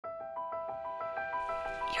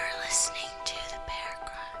You're listening to the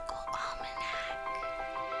Parachronicle Almanac.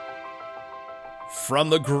 From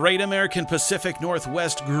the great American Pacific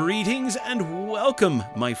Northwest, greetings and welcome,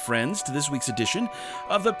 my friends, to this week's edition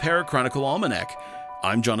of the Parachronicle Almanac.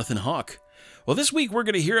 I'm Jonathan Hawk. Well, this week we're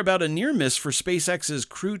going to hear about a near miss for SpaceX's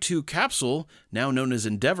Crew 2 capsule, now known as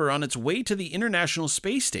Endeavour, on its way to the International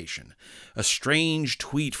Space Station. A strange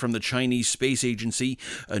tweet from the Chinese Space Agency,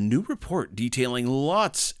 a new report detailing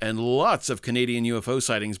lots and lots of Canadian UFO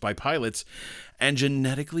sightings by pilots, and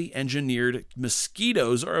genetically engineered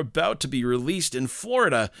mosquitoes are about to be released in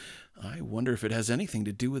Florida. I wonder if it has anything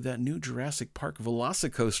to do with that new Jurassic Park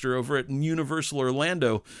Velocicoaster over at Universal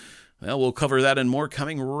Orlando. Well, we'll cover that and more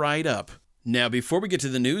coming right up. Now, before we get to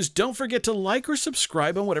the news, don't forget to like or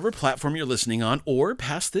subscribe on whatever platform you're listening on, or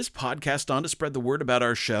pass this podcast on to spread the word about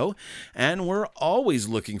our show. And we're always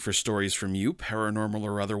looking for stories from you, paranormal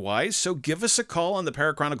or otherwise, so give us a call on the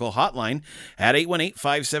Parachronicle hotline at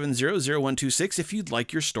 818-570-0126 if you'd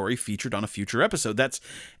like your story featured on a future episode. That's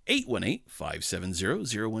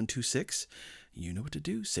 818-570-0126. You know what to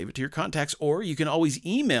do. Save it to your contacts, or you can always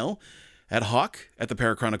email at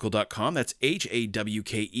hawk@theparachronicle.com. That's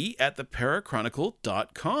HAWKE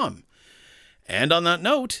 @theparachronicle.com. And on that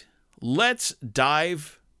note, let's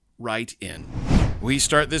dive right in. We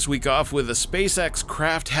start this week off with a SpaceX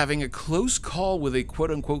craft having a close call with a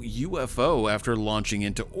quote-unquote UFO after launching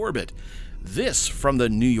into orbit. This from the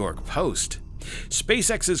New York Post.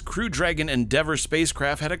 SpaceX's Crew Dragon Endeavour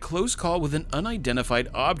spacecraft had a close call with an unidentified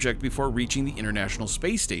object before reaching the International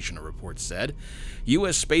Space Station, a report said.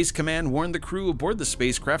 U.S. Space Command warned the crew aboard the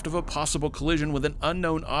spacecraft of a possible collision with an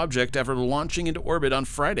unknown object after launching into orbit on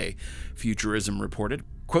Friday, Futurism reported.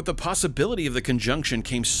 Quote, the possibility of the conjunction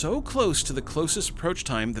came so close to the closest approach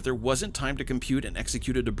time that there wasn't time to compute and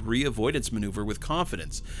execute a debris avoidance maneuver with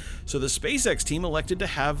confidence. So the SpaceX team elected to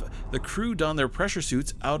have the crew don their pressure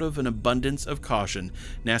suits out of an abundance of caution,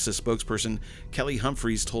 NASA spokesperson Kelly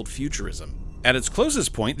Humphreys told Futurism. At its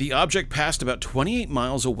closest point, the object passed about 28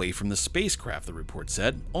 miles away from the spacecraft, the report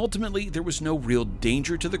said. Ultimately, there was no real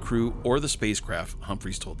danger to the crew or the spacecraft,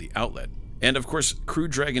 Humphreys told the outlet. And of course, Crew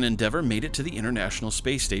Dragon Endeavour made it to the International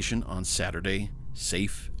Space Station on Saturday,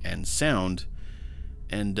 safe and sound.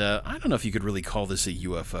 And I don't know if you could really call this a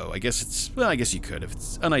UFO. I guess you could if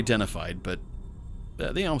it's unidentified, but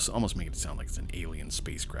they almost make it sound like it's an alien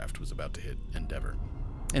spacecraft was about to hit Endeavour.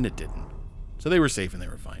 And it didn't. So they were safe and they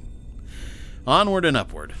were fine. Onward and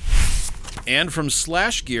upward. And from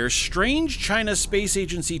 /Gear, strange China Space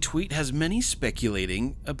Agency tweet has many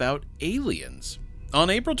speculating about aliens. On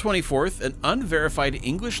April 24th, an unverified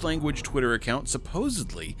English-language Twitter account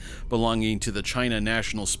supposedly belonging to the China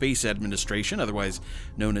National Space Administration, otherwise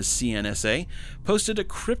known as CNSA, posted a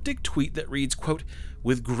cryptic tweet that reads, quote,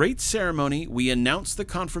 with great ceremony, we announce the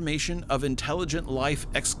confirmation of intelligent life, !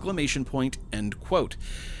 End quote.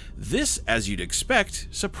 This, as you'd expect,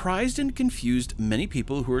 surprised and confused many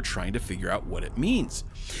people who are trying to figure out what it means.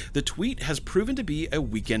 The tweet has proven to be a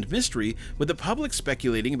weekend mystery, with the public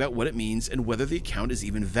speculating about what it means and whether the account is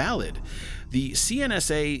even valid. The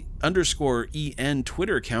CNSA_EN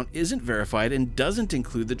Twitter account isn't verified and doesn't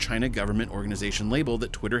include the China government organization label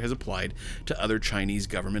that Twitter has applied to other Chinese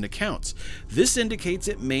government accounts. This indicates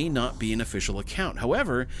it may not be an official account.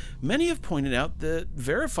 However, many have pointed out that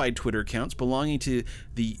verified Twitter accounts belonging to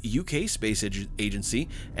the UK Space Agency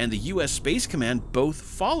and the US Space Command both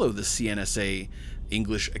follow the CNSA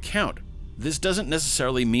English account. This doesn't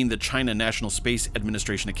necessarily mean the China National Space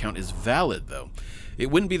Administration account is valid, though. It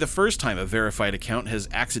wouldn't be the first time a verified account has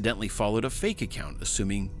accidentally followed a fake account,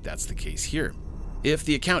 assuming that's the case here. If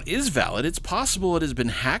the account is valid, it's possible it has been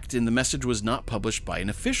hacked and the message was not published by an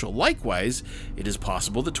official. Likewise, it is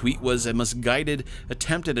possible the tweet was a misguided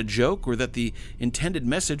attempt at a joke or that the intended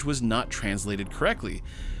message was not translated correctly.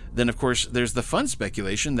 Then, of course, there's the fun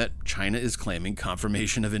speculation that China is claiming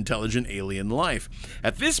confirmation of intelligent alien life.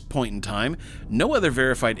 At this point in time, no other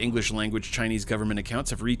verified English-language Chinese government accounts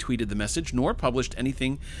have retweeted the message nor published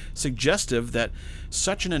anything suggestive that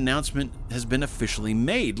such an announcement has been officially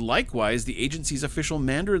made. Likewise, the agency's official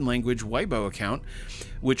Mandarin-language Weibo account,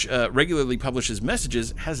 which regularly publishes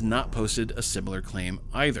messages, has not posted a similar claim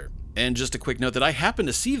either. And just a quick note that I happened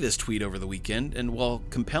to see this tweet over the weekend, and while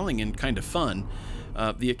compelling and kind of fun,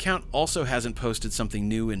 the account also hasn't posted something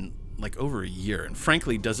new in like over a year, and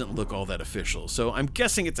frankly doesn't look all that official. So I'm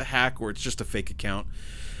guessing it's a hack or it's just a fake account.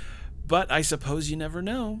 But I suppose you never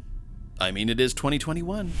know. I mean, it is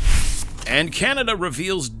 2021. And Canada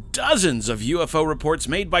reveals dozens of UFO reports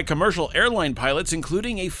made by commercial airline pilots,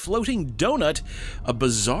 including a floating donut, a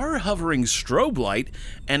bizarre hovering strobe light,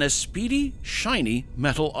 and a speedy, shiny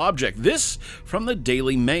metal object. This from the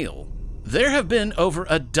Daily Mail. There have been over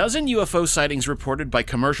a dozen UFO sightings reported by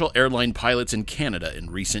commercial airline pilots in Canada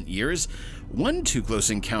in recent years. One too close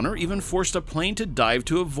encounter even forced a plane to dive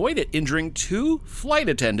to avoid it, injuring 2 flight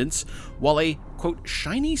attendants, while a, quote,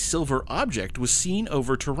 shiny silver object was seen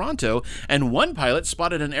over Toronto, and one pilot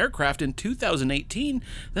spotted an aircraft in 2018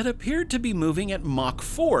 that appeared to be moving at Mach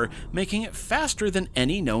 4, making it faster than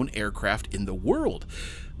any known aircraft in the world.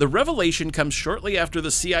 The revelation comes shortly after the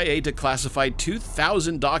CIA declassified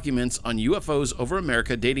 2,000 documents on UFOs over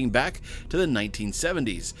America dating back to the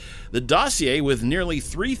 1970s. The dossier, with nearly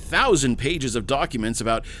 3,000 pages of documents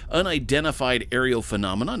about unidentified aerial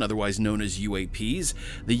phenomenon, otherwise known as UAPs,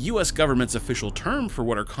 the US government's official term for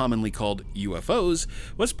what are commonly called UFOs,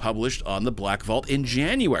 was published on the Black Vault in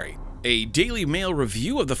January. A Daily Mail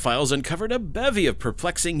review of the files uncovered a bevy of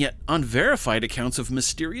perplexing yet unverified accounts of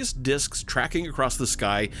mysterious discs tracking across the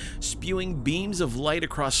sky, spewing beams of light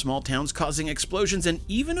across small towns, causing explosions, and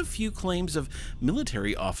even a few claims of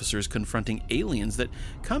military officers confronting aliens that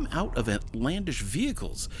come out of outlandish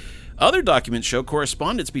vehicles. Other documents show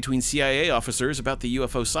correspondence between CIA officers about the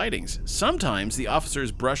UFO sightings. Sometimes the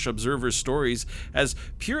officers brush observers' stories as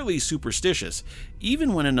purely superstitious,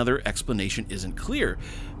 even when another explanation isn't clear.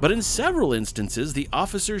 But in several instances, the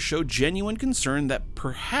officers show genuine concern that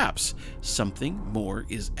perhaps something more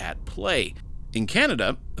is at play. In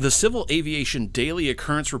Canada, the Civil Aviation Daily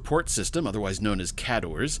Occurrence Report System, otherwise known as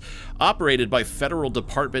CADORS, operated by Federal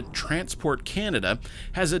Department Transport Canada,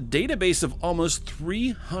 has a database of almost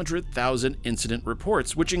 300,000 incident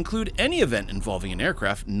reports, which include any event involving an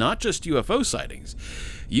aircraft, not just UFO sightings.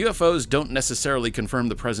 UFOs don't necessarily confirm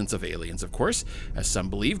the presence of aliens, of course, as some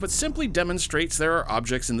believe, but simply demonstrates there are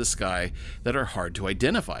objects in the sky that are hard to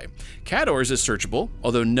identify. CADORS is searchable,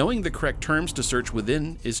 although knowing the correct terms to search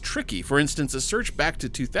within is tricky. For instance, a search back to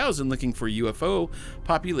 2000 looking for UFO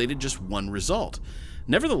populated just one result.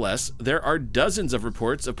 Nevertheless, there are dozens of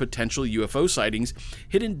reports of potential UFO sightings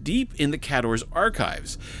hidden deep in the CADORS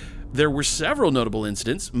archives. There were several notable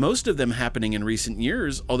incidents, most of them happening in recent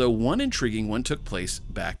years, although one intriguing one took place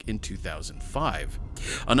back in 2005.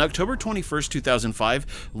 On October 21,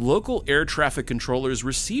 2005, local air traffic controllers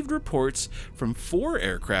received reports from 4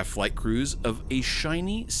 aircraft flight crews of a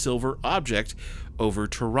shiny silver object over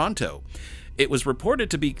Toronto. It was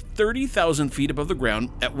reported to be 30,000 feet above the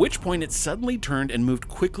ground, at which point it suddenly turned and moved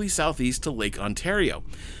quickly southeast to Lake Ontario.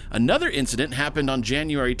 Another incident happened on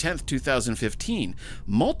January 10, 2015.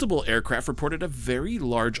 Multiple aircraft reported a very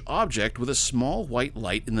large object with a small white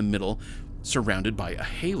light in the middle, surrounded by a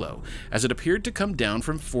halo, as it appeared to come down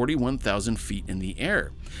from 41,000 feet in the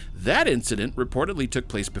air. That incident reportedly took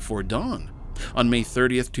place before dawn. On May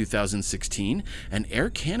 30, 2016, an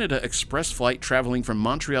Air Canada Express flight traveling from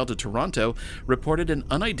Montreal to Toronto reported an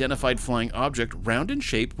unidentified flying object round in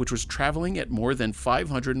shape which was traveling at more than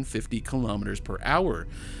 550 kilometers per hour.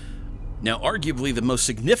 Now, arguably the most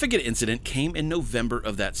significant incident came in November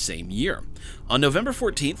of that same year. On November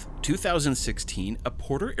 14th, 2016, a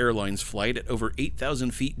Porter Airlines flight at over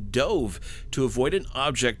 8,000 feet dove to avoid an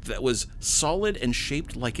object that was solid and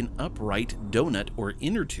shaped like an upright donut or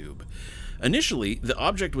inner tube. Initially, the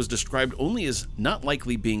object was described only as not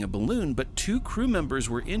likely being a balloon, but 2 crew members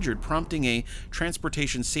were injured, prompting a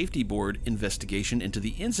Transportation Safety Board investigation into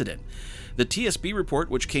the incident. The TSB report,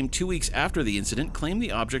 which came 2 weeks after the incident, claimed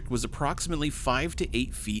the object was approximately 5 to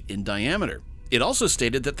 8 feet in diameter. It also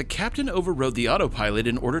stated that the captain overrode the autopilot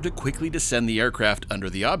in order to quickly descend the aircraft under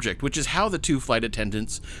the object, which is how the 2 flight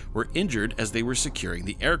attendants were injured as they were securing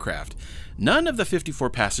the aircraft. None of the 54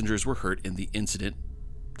 passengers were hurt in the incident,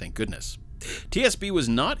 thank goodness. TSB was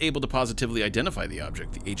not able to positively identify the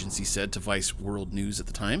object, the agency said to Vice World News at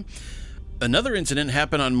the time. Another incident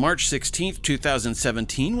happened on March 16,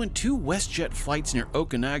 2017, when 2 WestJet flights near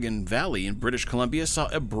Okanagan Valley in British Columbia saw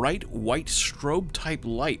a bright white strobe-type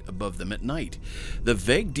light above them at night. The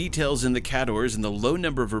vague details in the CADORS and the low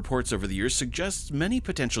number of reports over the years suggests many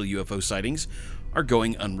potential UFO sightings are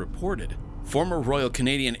going unreported. Former Royal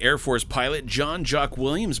Canadian Air Force pilot John Jock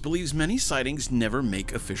Williams believes many sightings never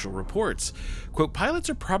make official reports. Quote, pilots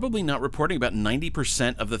are probably not reporting about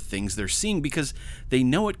 90% of the things they're seeing because they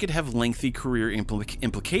know it could have lengthy career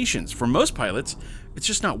implications. For most pilots, it's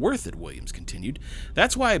just not worth it, Williams continued.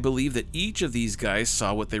 That's why I believe that each of these guys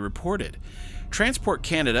saw what they reported. Transport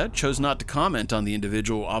Canada chose not to comment on the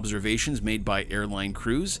individual observations made by airline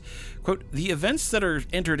crews. Quote, the events that are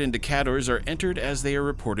entered into CADORS are entered as they are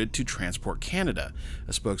reported to Transport Canada,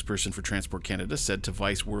 a spokesperson for Transport Canada said to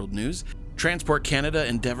Vice World News. Transport Canada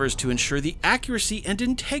endeavors to ensure the accuracy and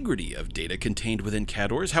integrity of data contained within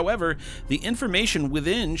CADORS. However, the information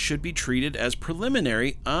within should be treated as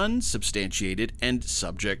preliminary, unsubstantiated, and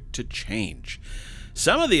subject to change.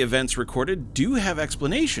 Some of the events recorded do have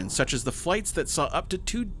explanations, such as the flights that saw up to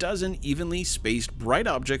 24 evenly spaced bright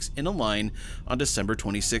objects in a line on December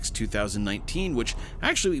 26, 2019, which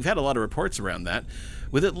actually we've had a lot of reports around that,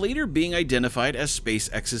 with it later being identified as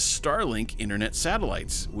SpaceX's Starlink internet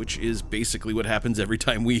satellites, which is basically what happens every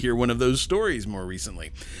time we hear one of those stories more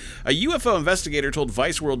recently. A UFO investigator told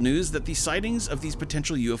Vice World News that the sightings of these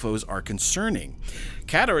potential UFOs are concerning.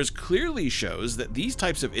 CADARS clearly shows that these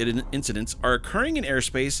types of incidents are occurring in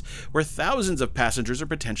airspace where thousands of passengers are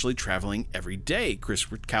potentially traveling every day, Chris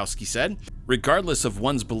Rutkowski said. Regardless of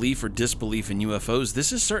one's belief or disbelief in UFOs,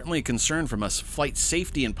 this is certainly a concern from a flight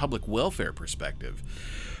safety and public welfare perspective.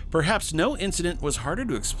 Perhaps no incident was harder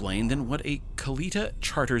to explain than what a Kalitta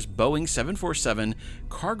Charters Boeing 747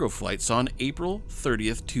 cargo flight saw on April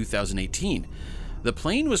 30th, 2018. The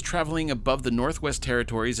plane was traveling above the Northwest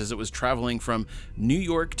Territories as it was traveling from New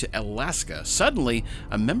York to Alaska. Suddenly,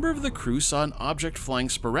 a member of the crew saw an object flying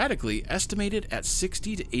sporadically, estimated at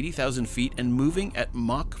 60 to 80,000 feet and moving at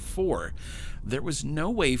Mach 4. There was no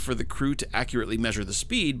way for the crew to accurately measure the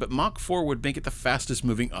speed, but Mach 4 would make it the fastest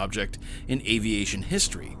moving object in aviation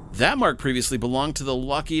history. That mark previously belonged to the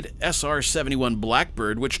Lockheed SR-71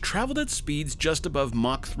 Blackbird, which traveled at speeds just above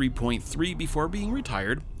Mach 3.3 before being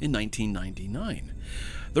retired in 1999.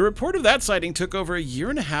 The report of that sighting took over a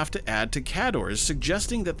year and a half to add to CADARS,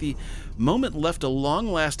 suggesting that the moment left a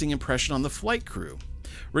long-lasting impression on the flight crew.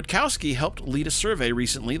 Rutkowski helped lead a survey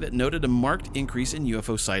recently that noted a marked increase in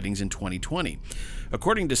UFO sightings in 2020.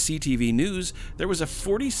 According to CTV News, there was a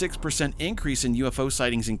 46% increase in UFO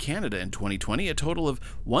sightings in Canada in 2020, a total of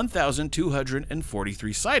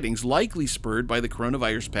 1,243 sightings, likely spurred by the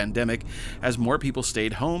coronavirus pandemic as more people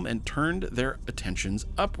stayed home and turned their attentions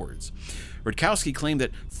upwards. Rutkowski claimed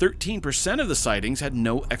that 13% of the sightings had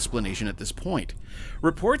no explanation at this point.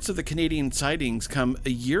 Reports of the Canadian sightings come a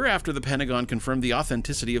year after the Pentagon confirmed the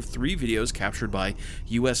authenticity of 3 videos captured by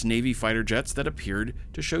U.S. Navy fighter jets that appeared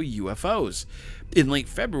to show UFOs. In late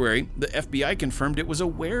February, the FBI confirmed it was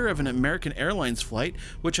aware of an American Airlines flight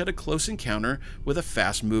which had a close encounter with a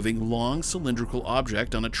fast-moving, long cylindrical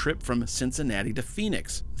object on a trip from Cincinnati to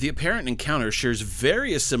Phoenix. The apparent encounter shares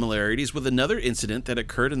various similarities with another incident that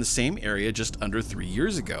occurred in the same area just under 3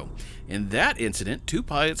 years ago. In that incident, 2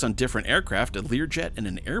 pilots on different aircraft, a Learjet and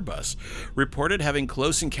an Airbus, reported having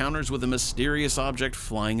close encounters with a mysterious object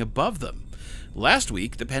flying above them. Last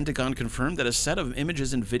week, the Pentagon confirmed that a set of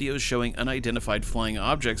images and videos showing unidentified flying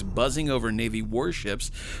objects buzzing over Navy warships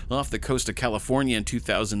off the coast of California in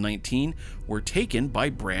 2019 were taken by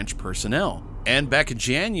branch personnel. And back in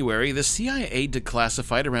January, the CIA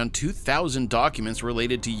declassified around 2,000 documents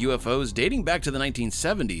related to UFOs dating back to the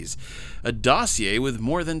 1970s, a dossier with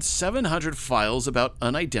more than 700 files about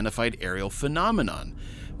unidentified aerial phenomenon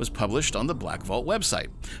was published on the Black Vault website.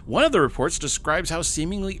 One of the reports describes how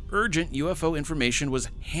seemingly urgent UFO information was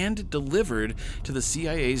hand-delivered to the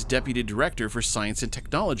CIA's Deputy Director for Science and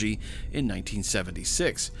Technology in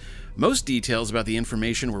 1976. Most details about the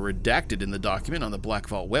information were redacted in the document on the Black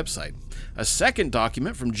Vault website. A second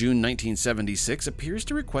document from June 1976 appears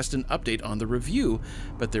to request an update on the review,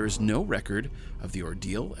 but there is no record of the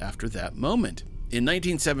ordeal after that moment. In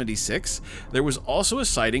 1976, there was also a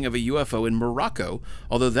sighting of a UFO in Morocco,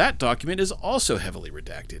 although that document is also heavily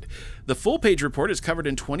redacted. The full-page report is covered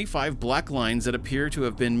in 25 black lines that appear to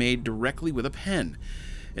have been made directly with a pen.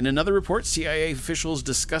 In another report, CIA officials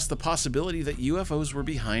discussed the possibility that UFOs were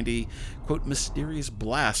behind a, quote, mysterious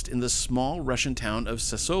blast in the small Russian town of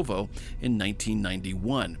Sassovo in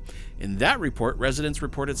 1991. In that report, residents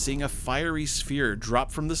reported seeing a fiery sphere drop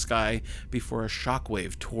from the sky before a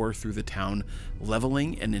shockwave tore through the town,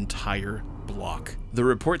 leveling an entire block. The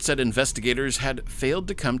report said investigators had failed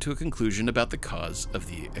to come to a conclusion about the cause of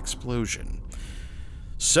the explosion.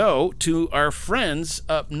 So, to our friends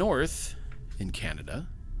up north in Canada,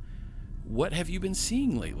 what have you been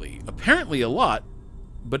seeing lately? Apparently a lot,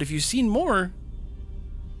 but if you've seen more,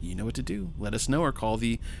 you know what to do. Let us know or call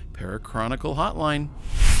the Parachronicle hotline.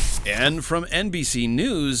 And from NBC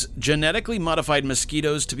News, genetically modified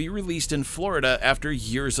mosquitoes to be released in Florida after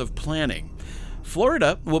years of planning.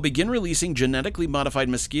 Florida will begin releasing genetically modified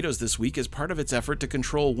mosquitoes this week as part of its effort to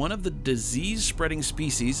control one of the disease-spreading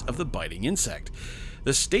species of the biting insect.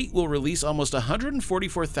 The state will release almost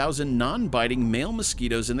 144,000 non-biting male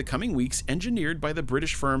mosquitoes in the coming weeks, engineered by the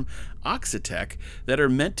British firm Oxitec, that are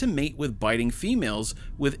meant to mate with biting females,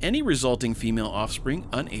 with any resulting female offspring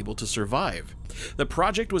unable to survive. The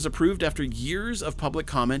project was approved after years of public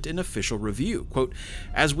comment and official review. Quote,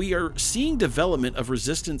 as we are seeing development of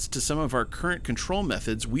resistance to some of our current control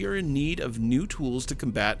methods, we are in need of new tools to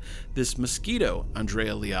combat this mosquito,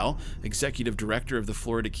 Andrea Leal, executive director of the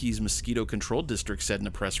Florida Keys Mosquito Control District, said in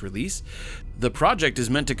a press release. The project is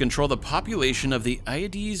meant to control the population of the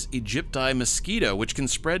Aedes aegypti mosquito, which can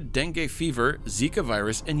spread dengue fever, Zika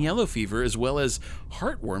virus, and yellow fever, as well as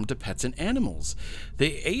heartworm to pets and animals.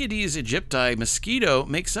 The Aedes aegypti mosquito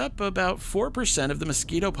makes up about 4% of the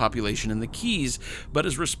mosquito population in the Keys, but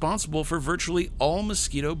is responsible for virtually all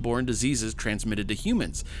mosquito-borne diseases transmitted to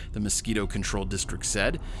humans, the Mosquito Control District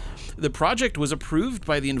said. The project was approved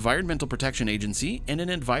by the Environmental Protection Agency and an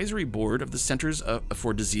advisory board of the Centers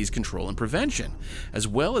for Disease Control and Prevention, as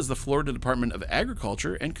well as the Florida Department of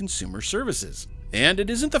Agriculture and Consumer Services. And it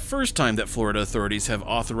isn't the first time that Florida authorities have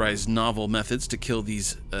authorized novel methods to kill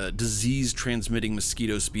these disease-transmitting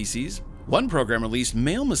mosquito species. One program released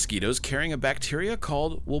male mosquitoes carrying a bacteria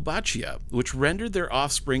called Wolbachia, which rendered their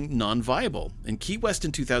offspring non-viable, in Key West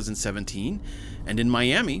in 2017 and in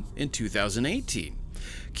Miami in 2018.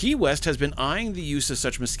 Key West has been eyeing the use of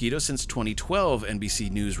such mosquitoes since 2012, NBC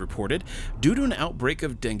News reported, due to an outbreak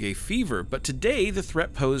of dengue fever, but today the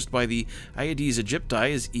threat posed by the Aedes aegypti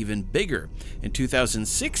is even bigger. In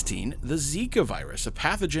 2016, the Zika virus, a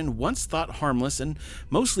pathogen once thought harmless and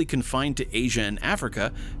mostly confined to Asia and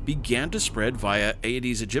Africa, began to spread via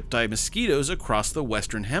Aedes aegypti mosquitoes across the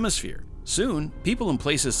Western Hemisphere. Soon, people in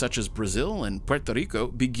places such as Brazil and Puerto Rico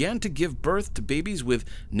began to give birth to babies with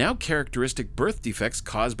now characteristic birth defects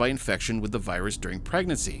caused by infection with the virus during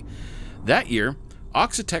pregnancy. That year,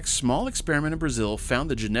 Oxitec's small experiment in Brazil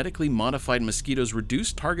found the genetically modified mosquitoes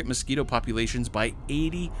reduced target mosquito populations by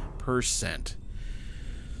 80%.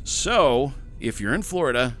 So, if you're in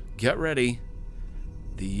Florida, get ready.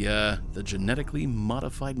 The genetically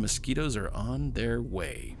modified mosquitoes are on their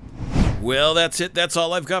way. Well, that's it. That's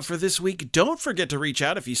all I've got for this week. Don't forget to reach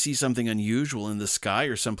out if you see something unusual in the sky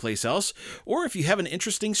or someplace else, or if you have an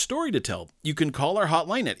interesting story to tell. You can call our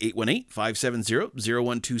hotline at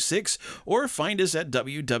 818-570-0126 or find us at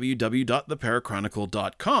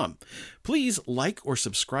www.theparachronicle.com. Please like or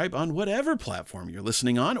subscribe on whatever platform you're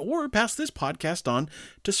listening on, or pass this podcast on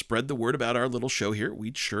to spread the word about our little show here.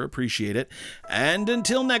 We'd sure appreciate it. And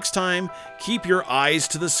until next time, keep your eyes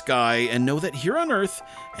to the sky and know that here on Earth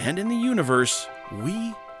and in the universe,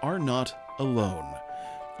 we are not alone.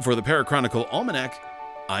 For the Parachronicle Almanac,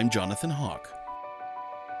 I'm Jonathan Hawk.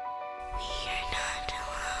 We